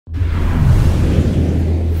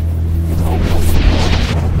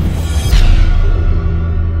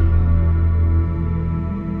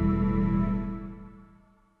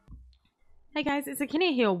Hey guys, it's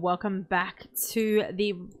Akinea here. Welcome back to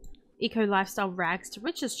the Eco Lifestyle Rags to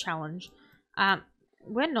Riches Challenge.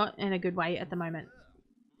 We're not in a good way at the moment,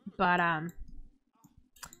 but at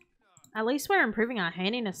least we're improving our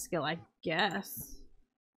handiness skill, I guess.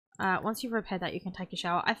 Once you've repaired that, you can take a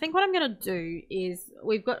shower. I think what I'm going to do is,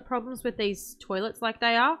 we've got problems with these toilets like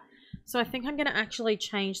they are, so I think I'm going to actually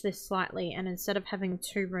change this slightly, and instead of having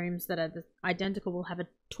two rooms that are identical, we'll have a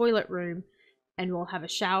toilet room and we'll have a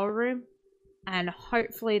shower room. And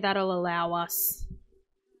hopefully that'll allow us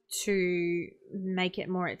to make it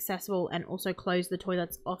more accessible and also close the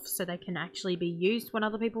toilets off so they can actually be used when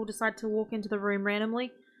other people decide to walk into the room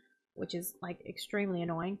randomly, which is like extremely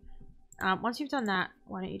annoying. Once you've done that,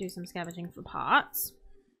 why don't you do some scavenging for parts?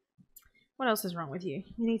 What else is wrong with you?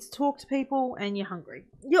 You need to talk to people and you're hungry.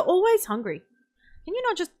 You're always hungry. Can you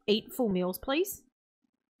not just eat full meals, please?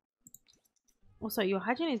 Also, your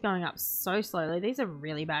hygiene is going up so slowly. These are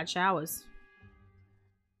really bad showers.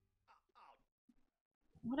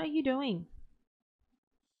 What are you doing?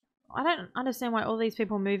 I don't understand why all these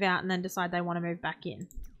people move out and then decide they want to move back in.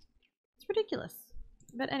 It's ridiculous.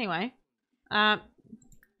 But anyway, we're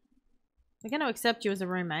going to accept you as a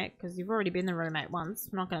roommate because you've already been the roommate once.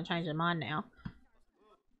 I'm not going to change your mind now.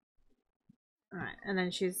 Alright, and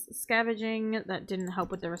then she's scavenging. That didn't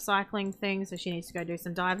help with the recycling thing, so she needs to go do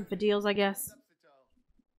some diving for deals, I guess.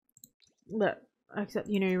 But accept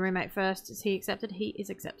your new roommate first. Is he accepted? He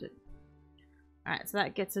is accepted. Alright, so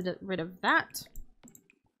that gets rid of that.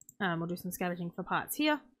 We'll do some scavenging for parts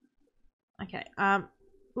here. Okay,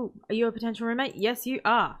 ooh, are you a potential roommate? Yes, you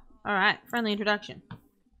are. Alright, friendly introduction.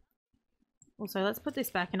 Also, let's put this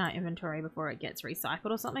back in our inventory before it gets recycled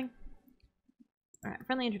or something. Alright,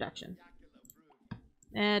 friendly introduction.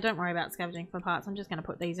 Don't worry about scavenging for parts. I'm just going to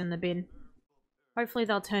put these in the bin. Hopefully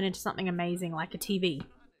they'll turn into something amazing like a TV.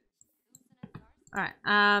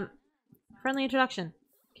 Alright, friendly introduction.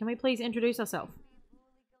 Can we please introduce ourselves?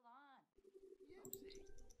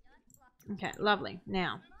 Okay, lovely.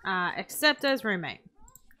 Now, accept as roommate.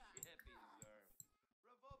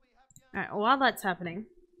 Alright, while that's happening,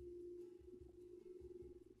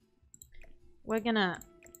 we're gonna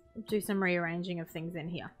do some rearranging of things in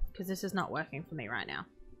here, because this is not working for me right now.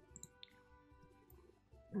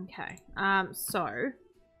 Okay, so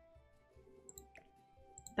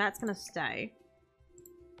that's gonna stay.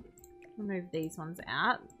 Move these ones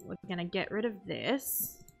out. We're gonna get rid of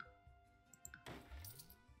this.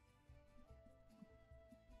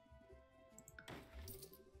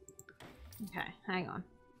 Okay, hang on.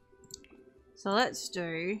 So let's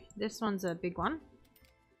do, this one's a big one.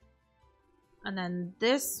 And then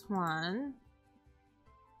this one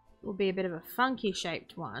will be a bit of a funky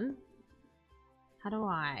shaped one. How do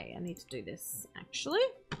I need to do this actually.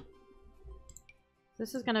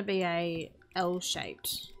 This is gonna be a L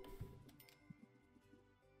shaped.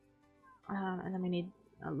 And then we need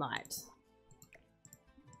a light.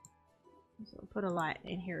 So we'll put a light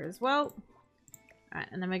in here as well. Alright,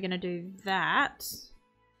 and then we're going to do that.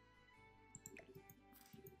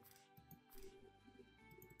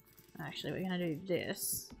 Actually, we're going to do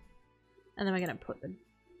this. And then we're going to put the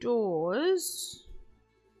doors.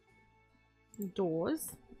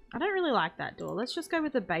 Doors. I don't really like that door. Let's just go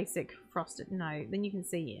with the basic frosted. No, then you can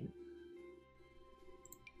see in.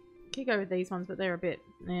 Could go with these ones, but they're a bit...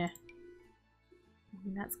 eh.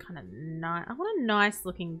 That's kind of nice. I want a nice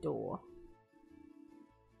looking door.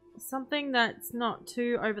 Something that's not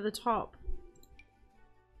too over the top,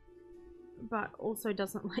 but also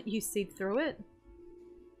doesn't let you see through it.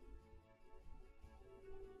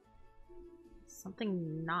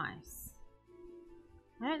 Something nice.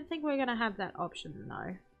 I don't think we're going to have that option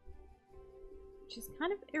though, which is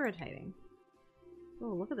kind of irritating.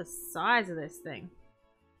 Oh, look at the size of this thing.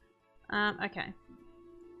 Okay.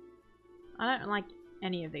 I don't like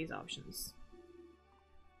any of these options.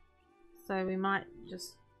 So we might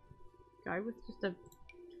just go with just a... I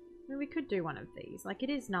mean, we could do one of these. Like, it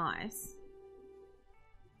is nice.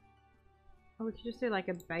 Or we could just do like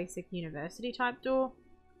a basic university type door.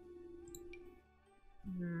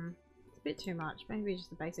 It's a bit too much. Maybe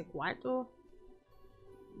just a basic white door.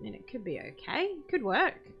 I mean, it could be okay. It could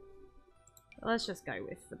work. But let's just go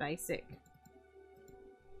with the basic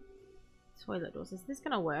toilet doors. Is this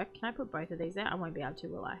gonna work? Can I put both of these there? I won't be able to,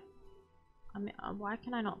 will I? I mean, why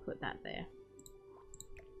can I not put that there?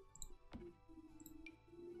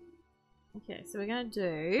 Okay, so we're gonna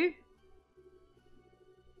do...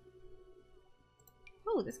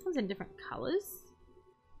 oh, this comes in different colors.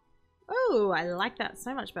 Oh, I like that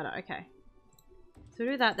so much better. Okay. So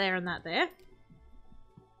do that there and that there.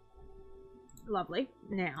 Lovely.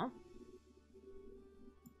 Now,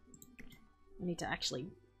 I need to actually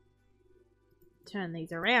turn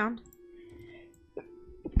these around.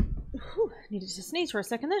 Whew, needed to sneeze for a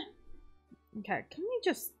second there. Okay, can we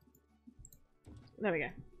just... There we go.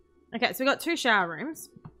 Okay, so we got 2 shower rooms.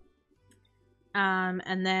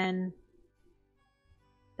 And then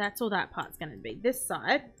that's all that part's going to be. This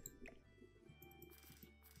side,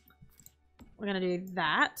 we're going to do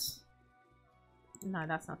that. No,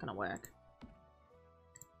 that's not going to work.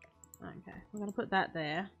 Okay, we're going to put that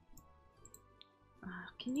there.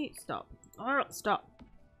 Can you stop? Oh, stop.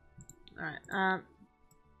 Alright,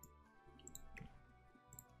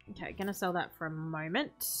 okay, gonna sell that for a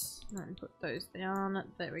moment. And put those down.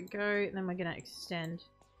 There we go. Then we're gonna extend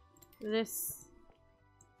this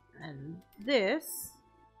and this.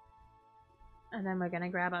 And then we're gonna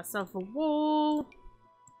grab ourselves a wall.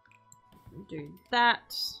 Do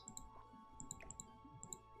that.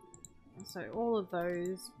 So all of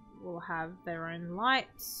those will have their own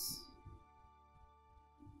lights.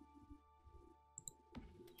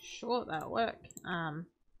 Sure, that'll work.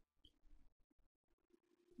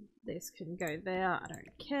 This can go there. I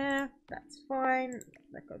don't care. That's fine.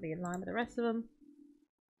 That got to be in line with the rest of them.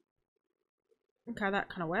 Okay, that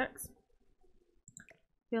kind of works.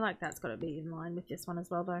 I feel like that's got to be in line with this one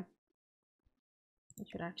as well, though. I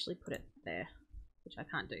should actually put it there, which I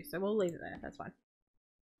can't do. So we'll leave it there. That's fine.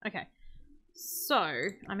 Okay. So,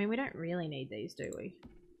 I mean, we don't really need these, do we?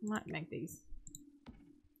 We might make these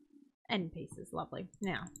end pieces. Lovely.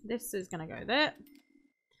 Now, this is going to go there.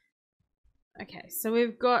 Okay, so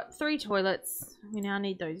we've got 3 toilets. We now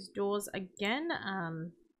need those doors again.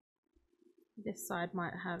 This side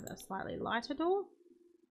might have a slightly lighter door.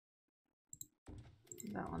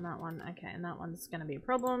 That one. Okay, and that one's going to be a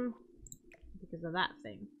problem because of that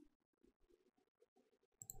thing.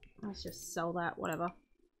 Let's just sell that, whatever.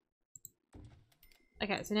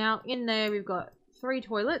 Okay, so now in there we've got 3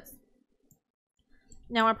 toilets.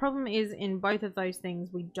 Now our problem is in both of those things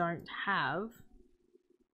we don't have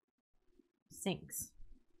sinks.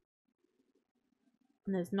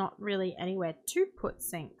 And there's not really anywhere to put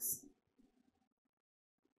sinks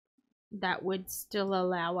that would still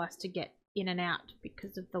allow us to get in and out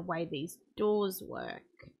because of the way these doors work.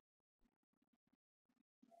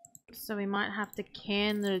 So we might have to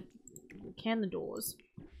can the doors.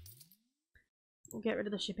 We'll get rid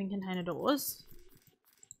of the shipping container doors.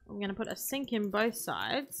 I'm going to put a sink in both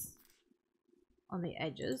sides on the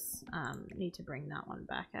edges. Need to bring that one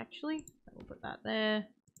back actually. We'll put that there.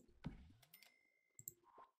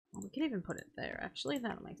 Well, we could even put it there actually.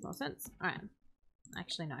 That makes more sense. Alright.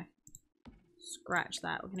 Actually no. Scratch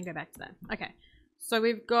that. We're going to go back to that. Okay. So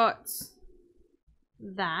we've got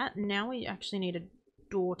that. Now we actually need a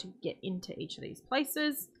door to get into each of these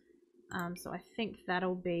places. So I think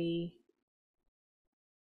that'll be...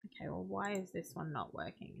 Okay, well why is this one not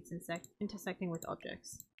working? It's intersecting with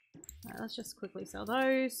objects. Alright, let's just quickly sell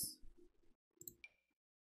those.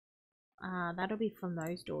 That'll be from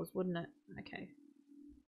those doors, wouldn't it? Okay.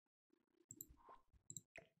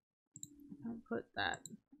 I can't put that.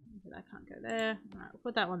 That can't go there. Alright, we'll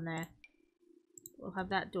put that one there. We'll have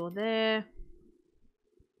that door there.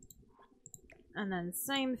 And then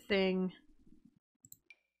same thing.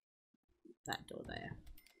 That door there.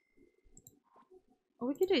 Or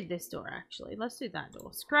we could do this door actually. Let's do that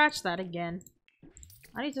door. Scratch that again.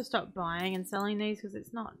 I need to stop buying and selling these because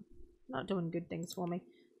it's not doing good things for me.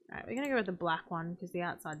 Alright, we're going to go with the black one because the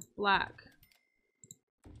outside's black.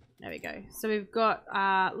 There we go. So we've got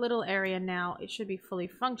a little area now. It should be fully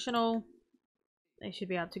functional. They should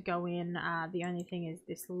be able to go in. The only thing is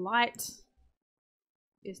this light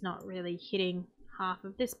is not really hitting half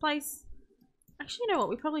of this place. Actually, you know what?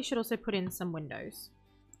 We probably should also put in some windows.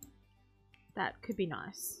 That could be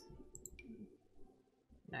nice.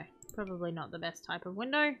 No, probably not the best type of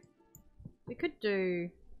window. We could do...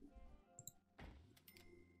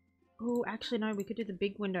 Oh, actually no, we could do the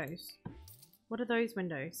big windows. What are those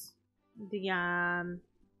windows? The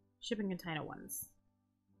shipping container ones.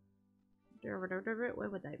 Where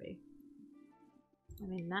would they be? I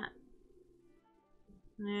mean that.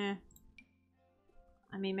 Yeah.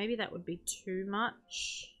 I mean maybe that would be too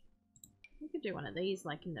much. We could do one of these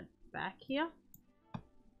like in the back here.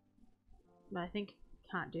 But I think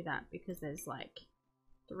can't do that because there's like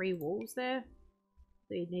 3 walls there.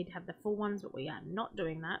 So you need to have the full ones, but we are not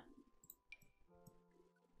doing that.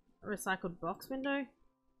 A recycled box window.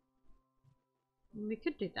 We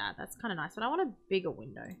could do that. That's kind of nice, but I want a bigger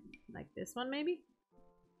window. Like this one maybe?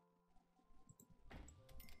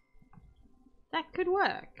 That could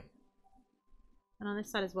work. And on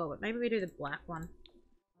this side as well, but maybe we do the black one.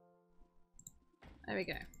 There we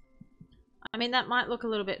go. I mean, that might look a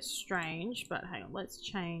little bit strange, but hang on, let's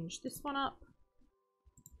change this one up.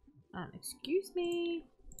 Excuse me.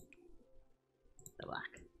 The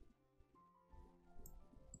black.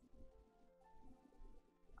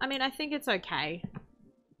 I mean, I think it's okay.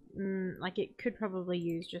 Like, it could probably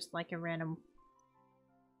use just like a random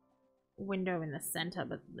window in the center,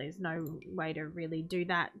 but there's no way to really do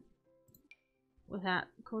that without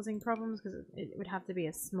causing problems, because it would have to be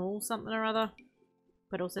a small something or other.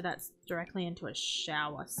 But also that's directly into a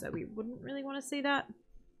shower, so we wouldn't really want to see that.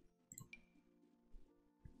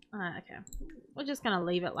 Okay. We're just going to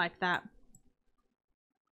leave it like that.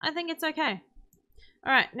 I think it's okay.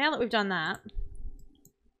 Alright, now that we've done that,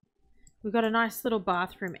 we've got a nice little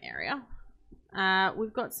bathroom area.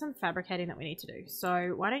 We've got some fabricating that we need to do.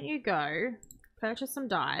 So why don't you go purchase some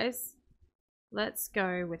dyes. Let's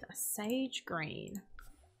go with a sage green.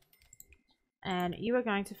 And you are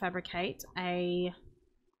going to fabricate a...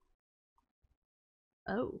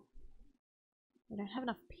 Oh. We don't have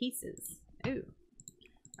enough pieces. Ooh.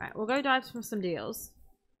 Alright, we'll go dive for some deals.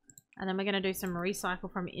 And then we're going to do some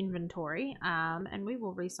recycle from inventory. And we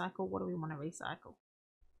will recycle... What do we want to recycle?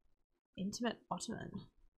 Intimate Ottoman.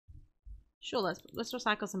 Sure, let's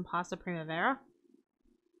recycle some pasta primavera.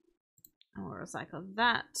 And we'll recycle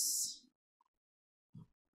that.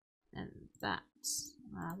 And that.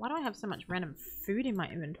 Why do I have so much random food in my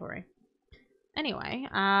inventory? Anyway,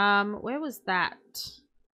 where was that?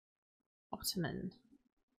 Ottoman.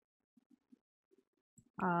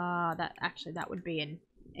 That would be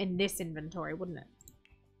in this inventory, wouldn't it?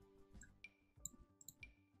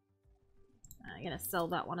 I'm gonna sell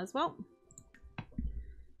that one as well.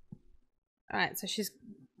 Alright, so she's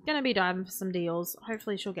gonna be diving for some deals.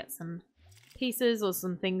 Hopefully she'll get some pieces or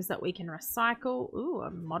some things that we can recycle. Ooh,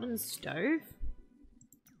 a modern stove.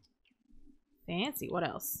 Fancy. What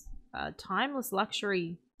else? Timeless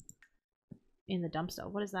luxury in the dumpster.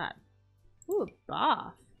 What is that? Ooh, a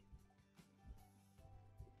bath.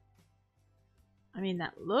 I mean,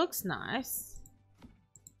 that looks nice.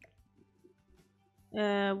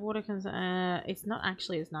 Water it's not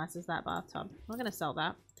actually as nice as that bathtub. I'm gonna sell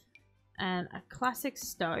that. And a classic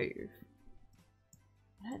stove.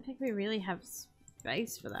 I don't think we really have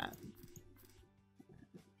space for that.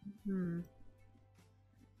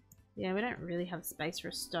 Yeah, we don't really have space for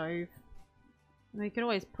a stove. We could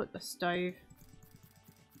always put the stove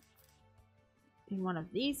in one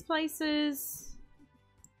of these places.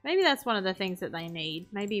 Maybe that's one of the things that they need.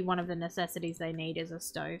 Maybe one of the necessities they need is a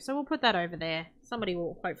stove. So we'll put that over there. Somebody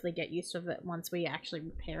will hopefully get used to it once we actually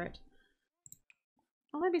repair it.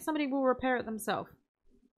 Or maybe somebody will repair it themselves.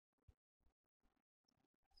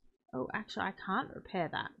 Oh, actually, I can't repair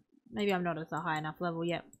that. Maybe I'm not at a high enough level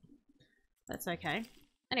yet. That's okay.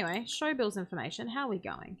 Anyway, show bills information. How are we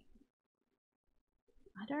going?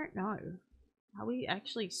 I don't know. Are we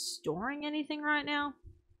actually storing anything right now?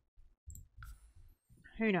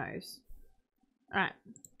 Who knows? Alright.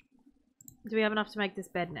 Do we have enough to make this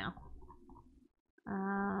bed now?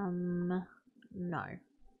 No.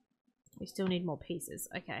 We still need more pieces.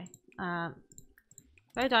 Okay.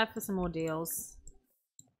 Go dive for some more deals.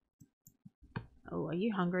 Oh, are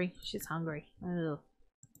you hungry? She's hungry. Ugh.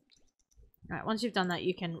 Alright, once you've done that,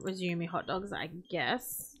 you can resume your hot dogs, I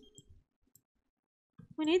guess.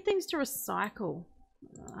 We need things to recycle.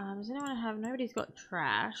 Does anyone have... Nobody's got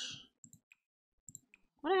trash.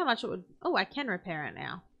 I wonder how much it would... Oh, I can repair it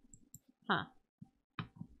now. Huh.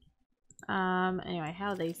 Anyway, how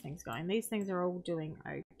are these things going? These things are all doing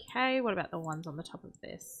okay. What about the ones on the top of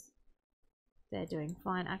this? They're doing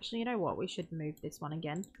fine. Actually, you know what? We should move this one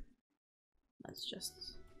again. Let's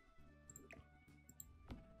just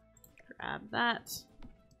grab that.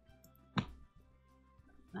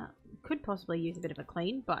 Could possibly use a bit of a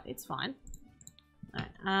clean, but it's fine.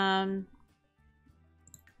 Alright,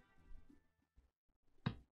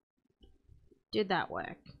 did that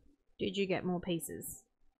work? Did you get more pieces?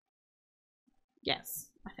 Yes,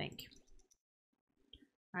 I think.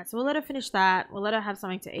 Alright, so we'll let her finish that. We'll let her have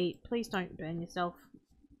something to eat. Please don't burn yourself.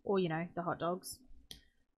 Or, you know, the hot dogs.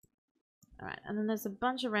 Alright, and then there's a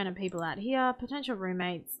bunch of random people out here. Potential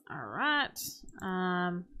roommates. Alright.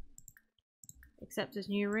 Accept as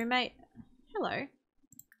new roommate. Hello.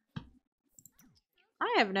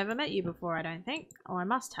 I have never met you before, I don't think. Oh, I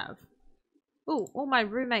must have. Ooh, all my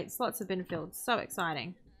roommate slots have been filled. So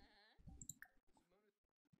exciting.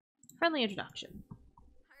 Friendly introduction.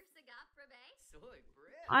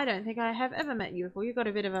 I don't think I have ever met you before. You've got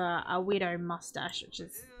a bit of a weirdo mustache, which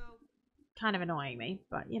is kind of annoying me,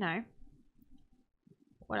 but you know.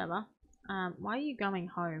 Whatever. Why are you going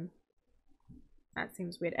home? That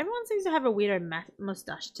seems weird. Everyone seems to have a weirdo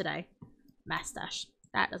mustache today. Mustache.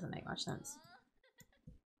 That doesn't make much sense.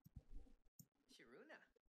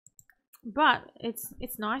 But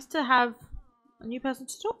it's nice to have a new person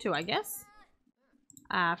to talk to, I guess.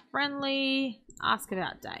 Friendly, ask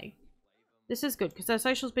about day. This is good because her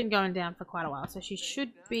social's been going down for quite a while, so she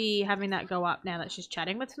should be having that go up now that she's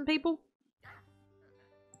chatting with some people.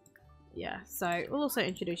 Yeah, so we'll also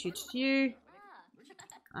introduce you to you.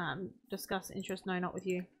 Discuss interest, no, not with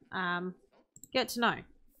you. Get to know.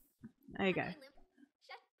 There you go.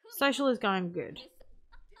 Social is going good.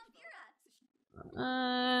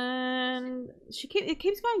 And it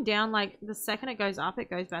keeps going down, like the second it goes up, it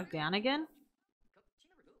goes back down again.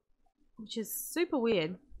 Which is super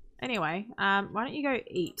weird. Anyway, why don't you go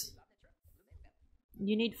eat?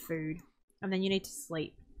 You need food. And then you need to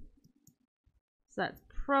sleep. So that's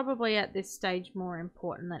probably at this stage more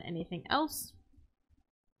important than anything else.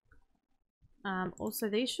 Also,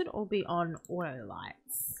 these should all be on auto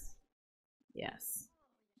lights. Yes.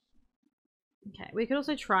 Okay, we could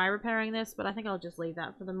also try repairing this, but I think I'll just leave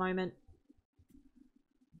that for the moment.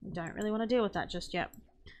 I don't really want to deal with that just yet.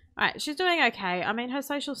 Alright, she's doing okay. I mean, her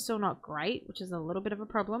social's still not great, which is a little bit of a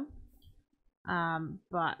problem.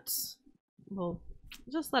 But we'll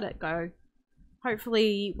just let it go.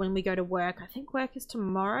 Hopefully, when we go to work, I think work is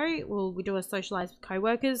tomorrow, we do a socialize with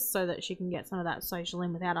co-workers so that she can get some of that social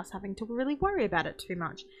in without us having to really worry about it too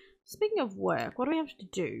much. Speaking of work, what do we have to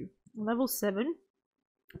do? Level 7.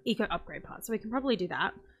 Eco upgrade part, so we can probably do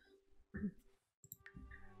that.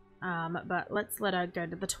 But let's let her go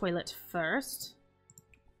to the toilet first.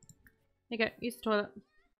 Here you go, use the toilet.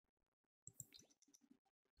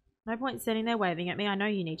 No point sitting there waving at me, I know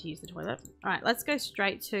you need to use the toilet. Alright, let's go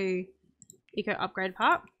straight to eco upgrade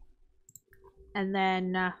part. And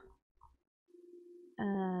then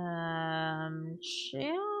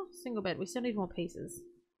chair? Single bed, we still need more pieces.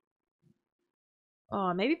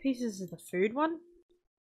 Oh, maybe pieces is the food one?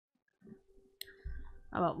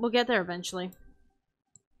 Oh well, we'll get there eventually.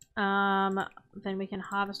 Then we can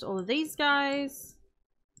harvest all of these guys.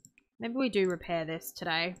 Maybe we do repair this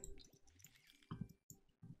today.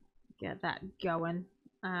 Get that going.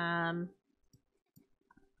 I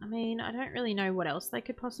mean, I don't really know what else they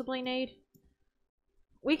could possibly need.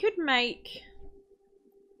 We could make...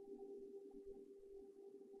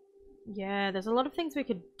 Yeah, there's a lot of things we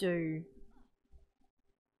could do.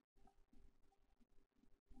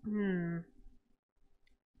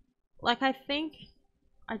 Like, I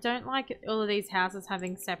don't like all of these houses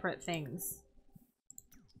having separate things.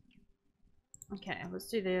 Okay, let's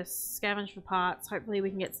do this. Scavenge for parts. Hopefully we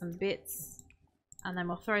can get some bits. And then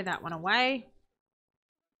we'll throw that one away.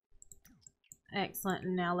 Excellent.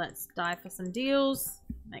 And now let's dive for some deals.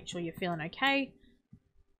 Make sure you're feeling okay.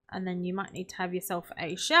 And then you might need to have yourself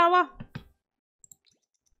a shower.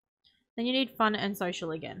 Then you need fun and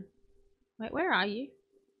social again. Wait, where are you?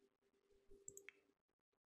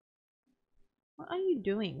 What are you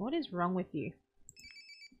doing? What is wrong with you?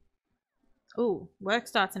 Ooh, work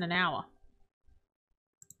starts in an hour.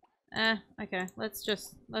 Okay. Let's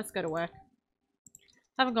go to work.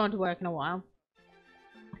 Haven't gone to work in a while.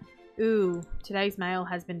 Ooh, today's mail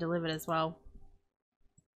has been delivered as well.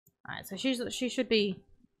 Alright, so she should be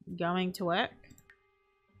going to work.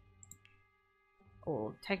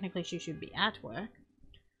 Or technically she should be at work.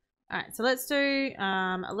 Alright, so let's do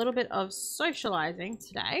a little bit of socializing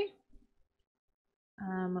today.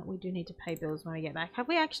 We do need to pay bills when we get back. Have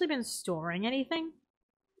we actually been storing anything?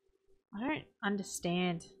 I don't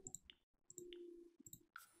understand.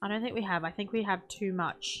 I don't think we have. I think we have too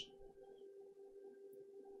much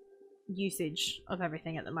usage of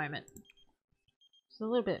everything at the moment. It's a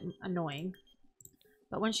little bit annoying.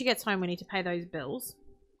 But when she gets home, we need to pay those bills.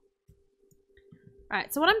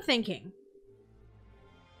 Alright, so what I'm thinking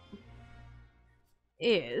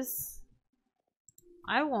is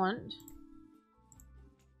I want...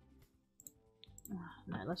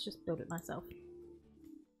 No, let's just build it myself.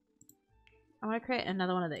 I want to create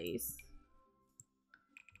another one of these.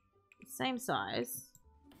 Same size.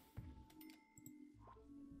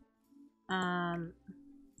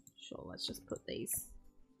 Sure, let's just put these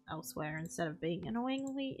elsewhere instead of being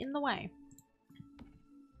annoyingly in the way.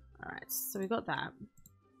 Alright, so we got that.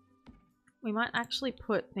 We might actually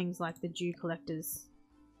put things like the dew collectors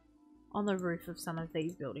on the roof of some of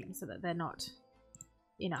these buildings so that they're not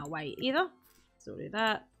in our way either. So we'll do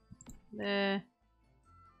that. There.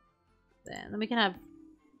 There. And then we can have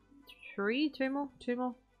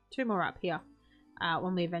two more up here.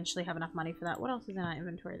 When we eventually have enough money for that. What else is in our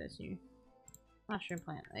inventory that's new? Mushroom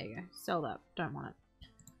plant. There you go. Sell that. Don't want it.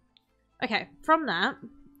 Okay. From that,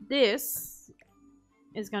 this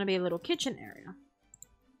is going to be a little kitchen area.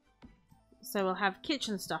 So we'll have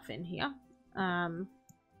kitchen stuff in here. I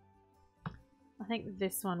think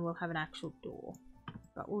this one will have an actual door.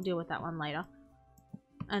 but we'll deal with that one later.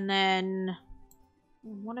 And then I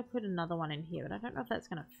want to put another one in here, but I don't know if that's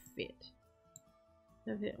going to fit.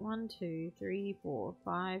 So fit 1, 2, 3, 4,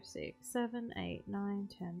 5, 6, 7, 8, 9,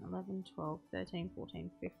 10, 11, 12, 13,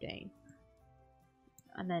 14, 15.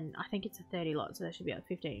 And then I think it's a 30 lot, so there should be like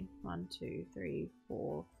 15. 1, 2, 3,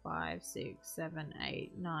 4, 5, 6, 7,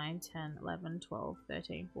 8, 9, 10, 11, 12,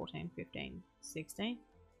 13, 14, 15, 16.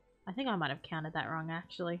 I think I might have counted that wrong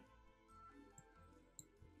actually.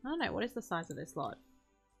 I don't know, what is the size of this lot?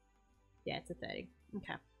 Yeah, it's a 30.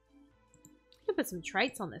 Okay. I could put some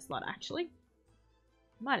traits on this lot actually.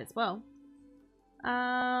 Might as well.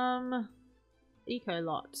 Eco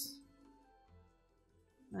lot.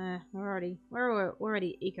 We're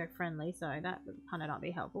already eco-friendly, so that would kind of not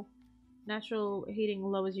be helpful. Natural heating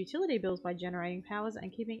lowers utility bills by generating powers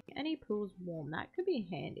and keeping any pools warm. That could be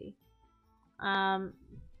handy. I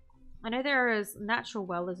know there is natural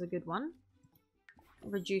well is a good one.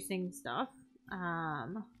 Reducing stuff.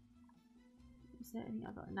 Is there any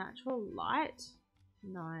other? Natural light?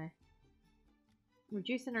 No.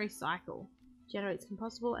 Reduce and recycle. Generates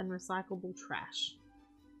compostable and recyclable trash.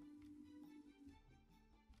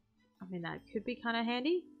 I mean, that could be kind of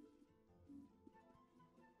handy.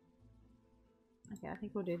 Okay, I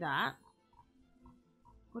think we'll do that.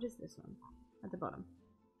 What is this one? At the bottom.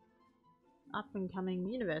 Up and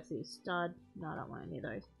coming university stud. No, I don't want any of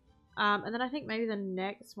those. And then I think maybe the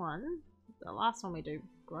next one, the last one we do,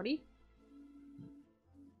 grotty.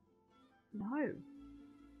 No.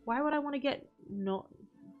 Why would I want to get not?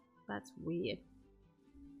 That's weird.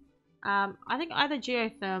 I think either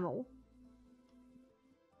geothermal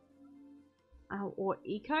or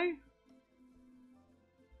eco.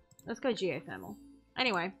 Let's go geothermal.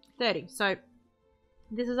 Anyway, 30. So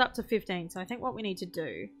this is up to 15. So I think what we need to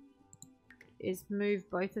do is move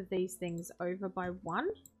both of these things over by 1.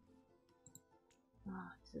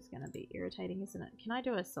 Oh, this is going to be irritating, isn't it? Can I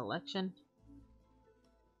do a selection?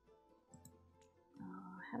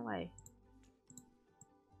 Oh, how do I...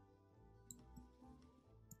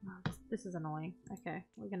 Oh, this is annoying. Okay,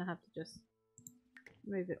 we're going to have to just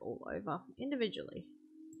move it all over individually.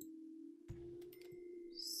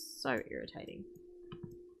 So irritating.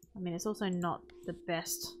 I mean, it's also not the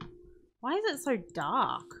best. Why is it so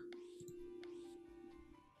dark?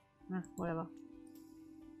 Whatever.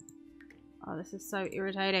 Oh, this is so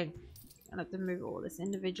irritating. I have to move all this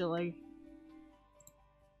individually.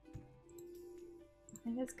 I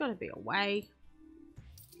think there's got to be a way.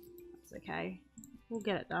 That's okay. We'll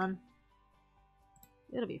get it done.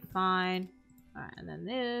 It'll be fine. Alright, and then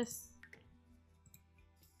this.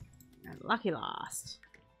 And lucky last.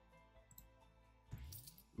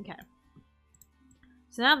 Okay.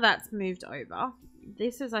 So now that's moved over.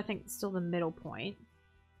 This is, I think, still the middle point.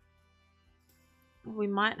 We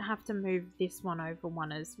might have to move this one over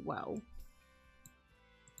one as well.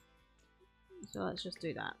 So let's just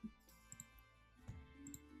do that.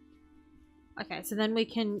 Okay, so then we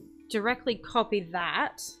can directly copy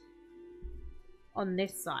that on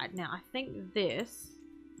this side. Now, I think this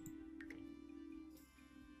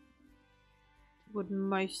would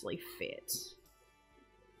mostly fit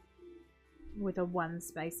with a 1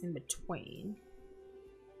 space in between.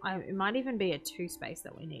 It might even be a 2 space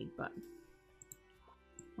that we need, but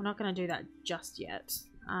we're not going to do that just yet.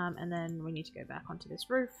 And then we need to go back onto this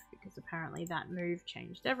roof because apparently that move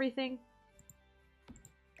changed everything.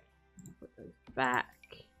 I'll put those back.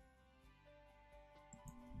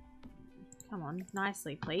 Come on,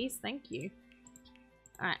 nicely please. Thank you.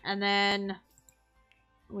 Alright, and then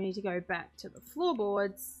we need to go back to the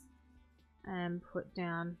floorboards and put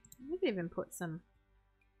down, we could even put some,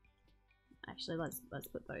 actually let's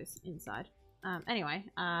put those inside. Anyway,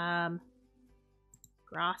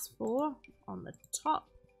 grass floor on the top,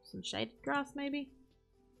 some shaded grass maybe.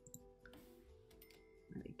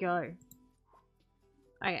 There we go.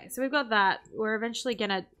 Okay, so we've got that. We're eventually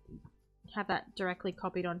gonna have that directly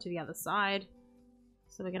copied onto the other side.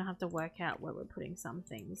 So we're gonna have to work out where we're putting some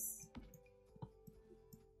things.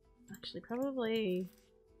 Actually, probably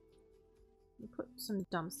we'll put some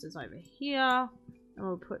dumpsters over here, and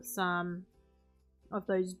we'll put some of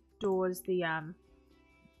those doors, the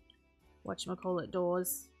whatchamacallit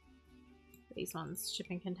doors. These ones,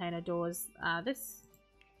 shipping container doors. This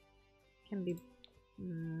can be,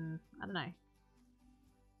 I don't know.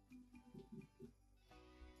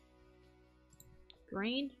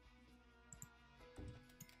 Green.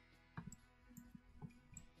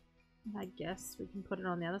 I guess we can put it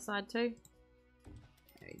on the other side too.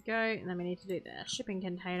 There we go. And then we need to do the shipping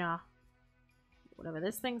container, whatever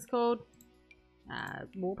this thing's called.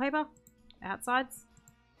 Wallpaper. Outsides.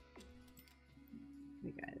 There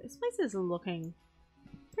we go. This place is looking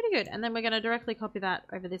pretty good. And then we're going to directly copy that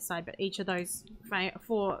over this side, but each of those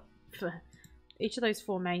four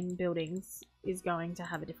main buildings is going to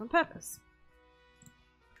have a different purpose.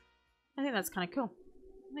 I think that's kind of cool.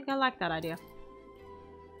 I think I like that idea.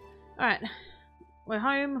 Alright, we're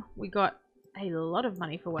home. We got a lot of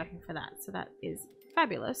money for working for that, so that is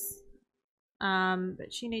fabulous.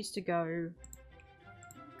 But she needs to go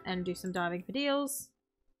and do some diving for deals.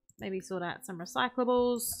 Maybe sort out some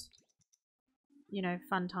recyclables. You know,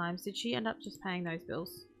 fun times. Did she end up just paying those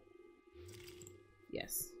bills?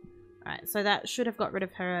 Yes. Alright, so that should have got rid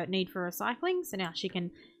of her need for recycling. So now she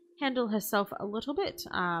can handle herself a little bit.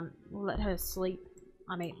 We'll let her sleep.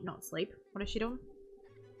 I mean, not sleep. What is she doing?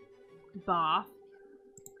 Bath.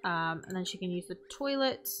 And then she can use the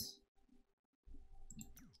toilet.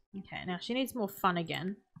 Okay, now she needs more fun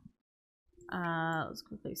again. Let's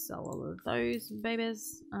quickly sell all of those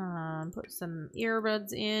babies. Put some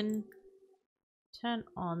earbuds in. Turn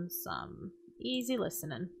on some easy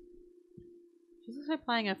listening. She's also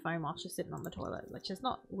playing her phone while she's sitting on the toilet, which is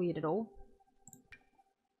not weird at all.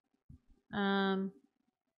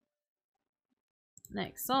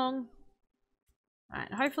 Next song.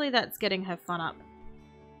 Alright, hopefully that's getting her fun up.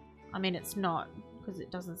 I mean, it's not, because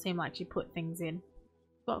it doesn't seem like she put things in.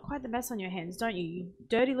 You've got quite the mess on your hands, don't you? You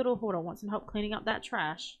dirty little hoarder. Want some help cleaning up that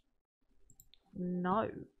trash? No.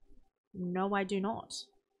 No, I do not.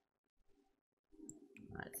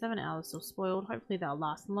 Alright, 7 hours still spoiled. Hopefully they'll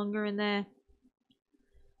last longer in there.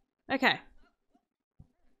 Okay.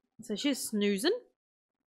 So she's snoozing.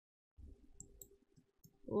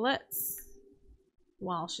 Let's,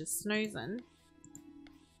 while she's snoozing,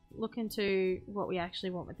 look into what we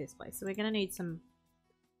actually want with this place. So we're going to need some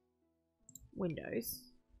windows.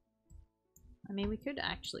 I mean, we could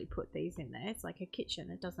actually put these in there. It's like a kitchen.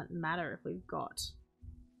 It doesn't matter if we've got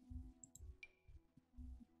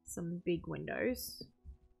some big windows.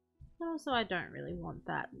 Also, I don't really want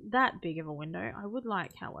that big of a window. I would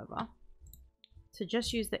like, however, to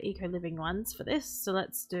just use the eco-living ones for this. So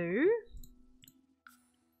let's do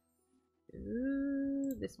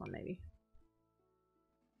this one maybe.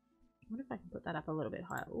 I wonder if I can put that up a little bit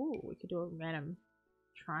higher. Ooh, we could do a random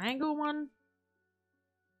triangle one.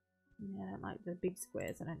 Yeah, I don't like the big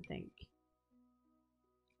squares, I don't think.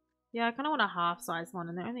 Yeah, I kind of want a half-size one,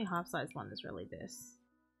 and the only half-size one is really this.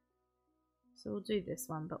 So we'll do this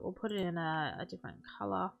one, but we'll put it in a different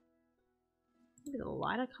colour. Maybe the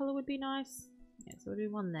lighter colour would be nice. Yeah, so we'll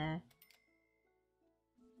do one there.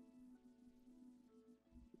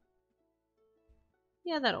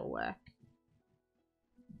 Yeah, that'll work.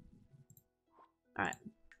 Alright.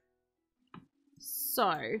 So,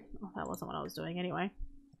 oh, that wasn't what I was doing anyway.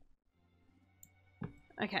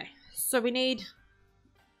 Okay, so we need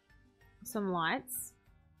some lights.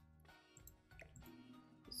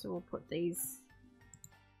 So we'll put these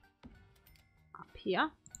up here.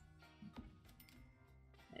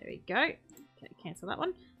 There we go. Okay, cancel that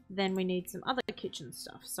one. Then we need some other kitchen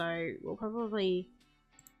stuff. So we'll probably...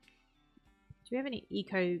 Do we have any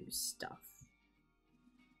eco stuff?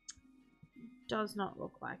 Does not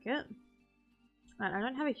look like it. Right, I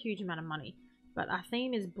don't have a huge amount of money, but our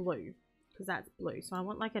theme is blue because that's blue. So I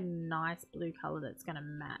want like a nice blue color that's going to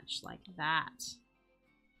match like that.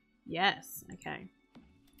 Yes, okay.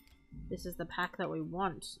 This is the pack that we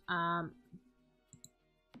want.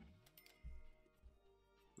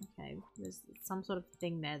 Okay, there's some sort of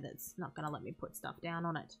thing there that's not going to let me put stuff down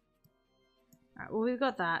on it. Alright, well we've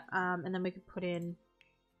got that. And then we could put in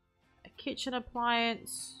a kitchen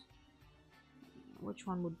appliance. Which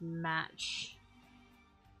one would match?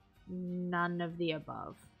 None of the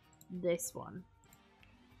above. This one.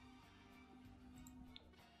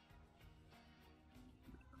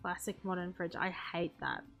 Classic modern fridge. I hate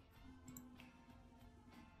that.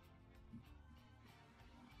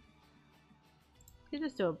 You could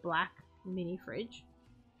just do a black mini fridge.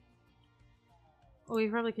 Or we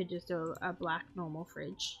probably could just do a black normal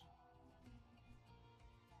fridge.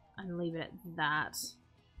 And leave it at that.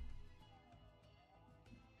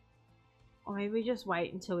 Or maybe we just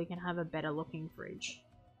wait until we can have a better looking fridge.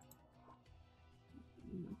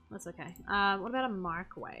 That's okay. What about a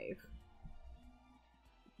microwave?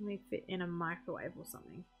 Can we fit in a microwave or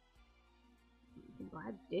something? You can buy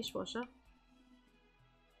a dishwasher.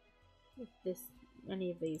 If this,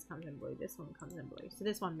 any of these comes in blue, this one comes in blue. So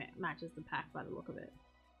this one matches the pack by the look of it.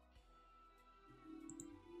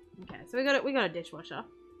 Okay, so we got a dishwasher.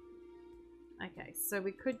 Okay, so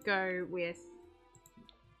we could go with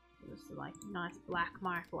just like nice black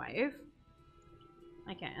microwave.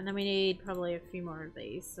 Okay, and then we need probably a few more of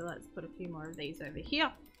these. So let's put a few more of these over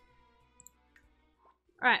here.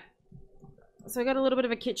 Alright. So we got a little bit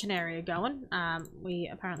of a kitchen area going. We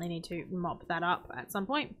apparently need to mop that up at some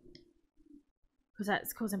point. Because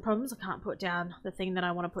that's causing problems. I can't put down the thing that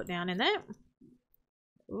I want to put down in there.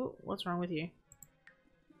 Ooh, what's wrong with you?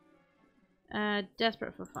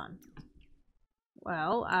 Desperate for fun.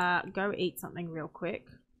 Well, go eat something real quick.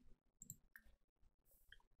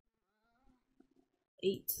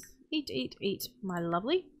 Eat, eat, eat, eat, my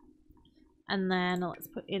lovely. And then let's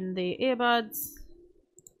put in the earbuds.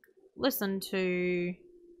 Listen to...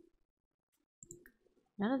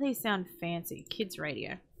 None of these sound fancy. Kids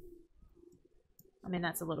radio. I mean,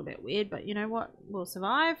 that's a little bit weird, but you know what? We'll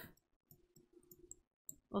survive.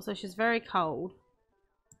 Also, she's very cold.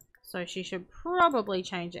 So she should probably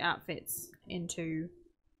change outfits into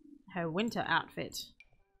her winter outfit.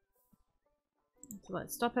 So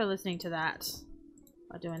let's stop her listening to that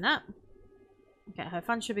by doing that. Okay, her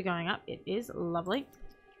fun should be going up. It is lovely.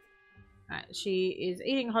 Alright, she is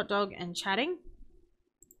eating a hot dog and chatting.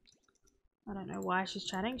 I don't know why she's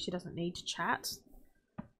chatting. She doesn't need to chat.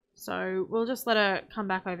 So we'll just let her come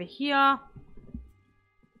back over here.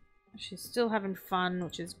 She's still having fun,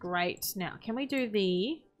 which is great. Now, can we do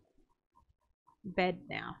the bed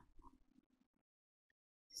now?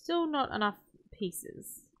 Still not enough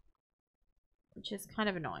pieces, which is kind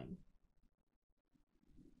of annoying.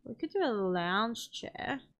 We could do a lounge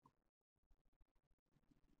chair.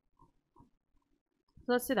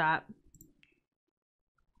 So let's do that.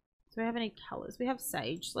 Do we have any colors? We have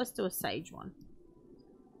sage. Let's do a sage one.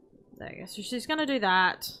 There we go. So she's going to do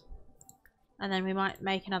that. And then we might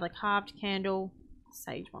make another carved candle.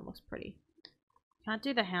 Sage one looks pretty. Can't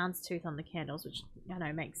do the houndstooth on the candles, which I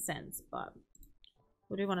know makes sense, but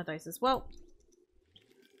we'll do one of those as well.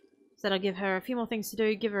 So that'll give her a few more things to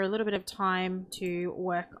do, give her a little bit of time to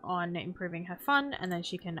work on improving her fun, and then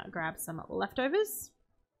she can grab some leftovers.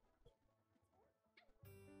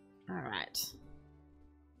 Alright.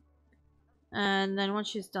 And then once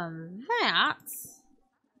she's done that,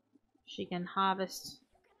 she can harvest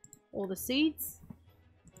all the seeds.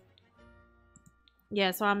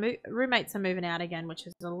 Yeah, so our roommates are moving out again, which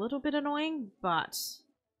is a little bit annoying, but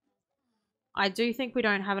I do think we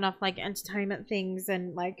don't have enough like entertainment things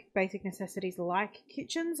and like basic necessities like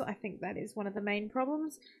kitchens. I think that is one of the main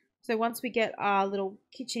problems. So once we get our little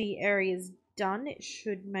kitchen-y areas done, it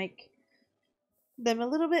should make them a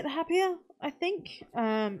little bit happier, I think.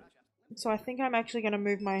 So I think I'm actually going to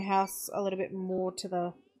move my house a little bit more to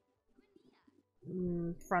the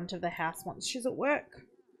front of the house once she's at work,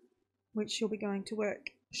 which she'll be going to work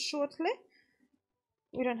shortly.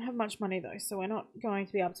 We don't have much money though, so we're not going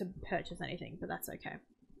to be able to purchase anything, but that's okay.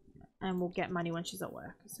 And we'll get money when she's at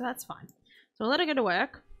work, so that's fine. So we'll let her go to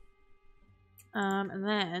work. And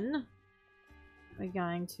then we're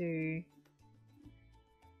going to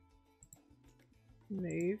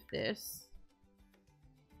move this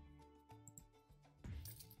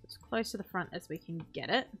as close to the front as we can get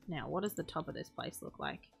it. Now, what does the top of this place look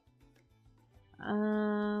like?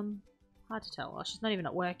 Hard to tell. Oh, she's not even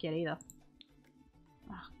at work yet either.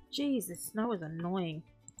 Oh, jeez, this snow is annoying.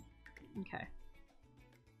 Okay.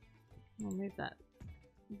 We'll move that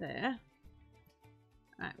there.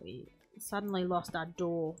 Alright, we suddenly lost our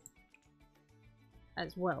door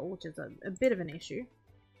as well, which is a bit of an issue.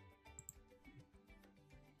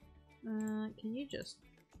 Can you just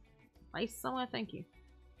place somewhere? Thank you.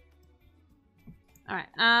 Alright,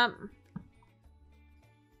 alright.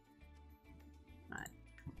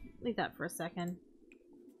 Leave that for a second.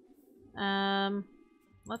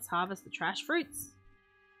 Let's harvest the trash fruits,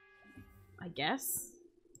 I guess.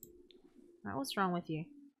 Alright, what's wrong with you?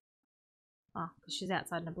 Oh, because she's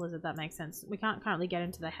outside in a blizzard, that makes sense. We can't currently get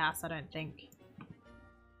into the house, I don't think.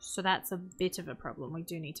 So that's a bit of a problem. We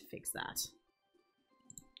do need to fix that.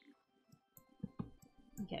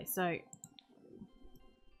 Okay, so...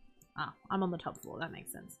 Ah, I'm on the top floor, that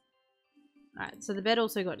makes sense. Alright, so the bed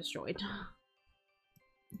also got destroyed.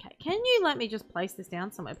 Okay, can you let me just place this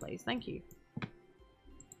down somewhere, please? Thank you.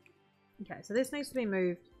 Okay, so this needs to be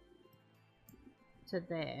moved to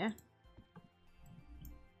there.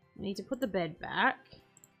 We need to put the bed back.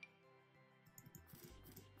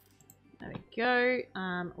 There we go.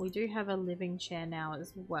 We do have a living chair now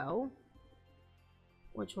as well,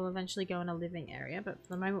 which will eventually go in a living area, but for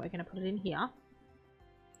the moment we're going to put it in here.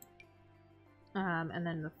 And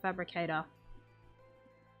then the fabricator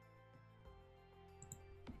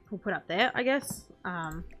we'll put up there, I guess.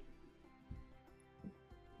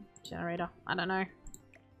 Generator, I don't know.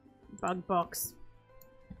 Bug box.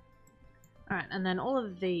 Alright, and then all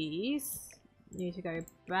of these need to go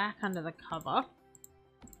back under the cover.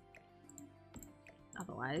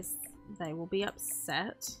 Otherwise, they will be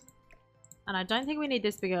upset. And I don't think we need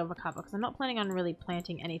this big of a cover because I'm not planning on really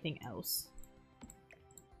planting anything else.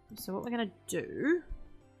 So what we're going to do,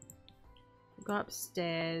 we'll go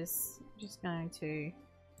upstairs. I'm just going to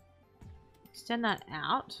extend that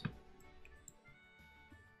out.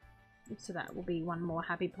 So that will be one more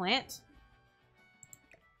happy plant.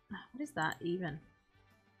 What is that even?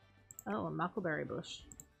 Oh, a muckleberry bush.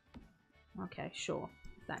 Okay, sure.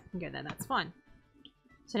 That can go there. That's fine.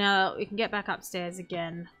 So now we can get back upstairs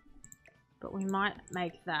again. But we might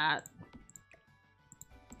make that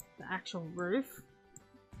the actual roof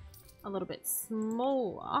a little bit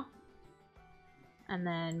smaller. And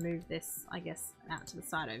then move this, I guess, out to the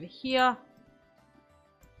side over here.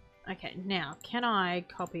 Okay, now, can I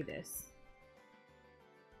copy this?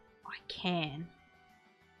 I can.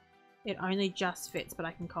 It only just fits, but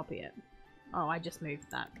I can copy it. Oh, I just moved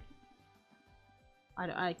that.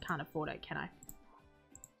 I can't afford it, can I?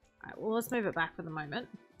 Alright, well, let's move it back for the moment.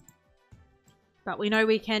 But we know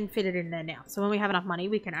we can fit it in there now. So when we have enough money,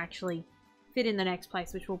 we can actually fit in the next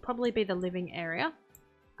place, which will probably be the living area.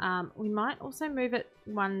 We might also move it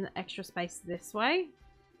one extra space this way.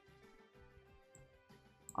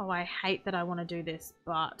 Oh, I hate that I want to do this,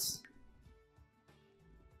 but...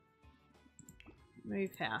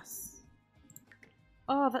 Move house.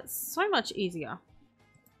 Oh, that's so much easier.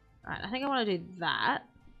 Alright, I think I want to do that.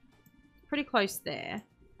 Pretty close there.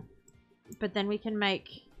 But then we can make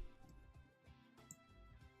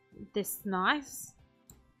this nice.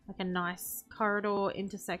 Like a nice corridor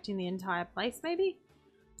intersecting the entire place, maybe?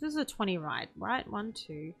 This is a 20 right? 1,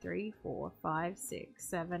 2, 3, 4, 5, 6,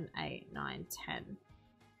 7, 8, 9, 10.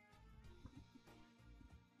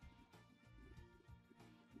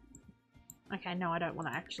 Okay, no, I don't want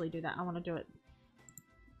to actually do that. I want to do it...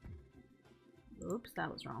 Oops,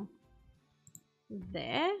 that was wrong.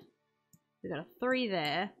 There. We've got a 3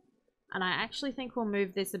 there. And I actually think we'll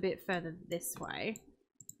move this a bit further this way.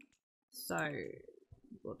 So,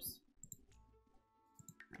 whoops.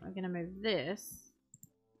 We're going to move this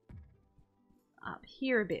up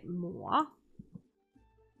here a bit more.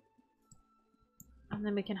 And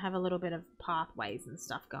then we can have a little bit of pathways and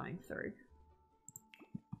stuff going through.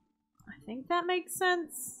 I think that makes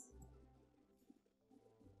sense.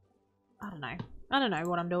 I don't know. I don't know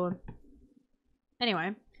what I'm doing.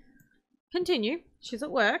 Anyway, continue. She's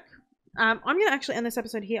at work. I'm going to actually end this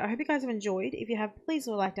episode here. I hope you guys have enjoyed. If you have, please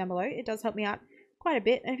leave a like down below. It does help me out quite a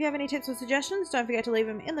bit. And if you have any tips or suggestions, don't forget to leave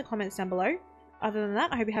them in the comments down below. Other than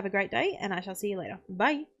that, I hope you have a great day, and I shall see you later.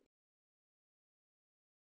 Bye!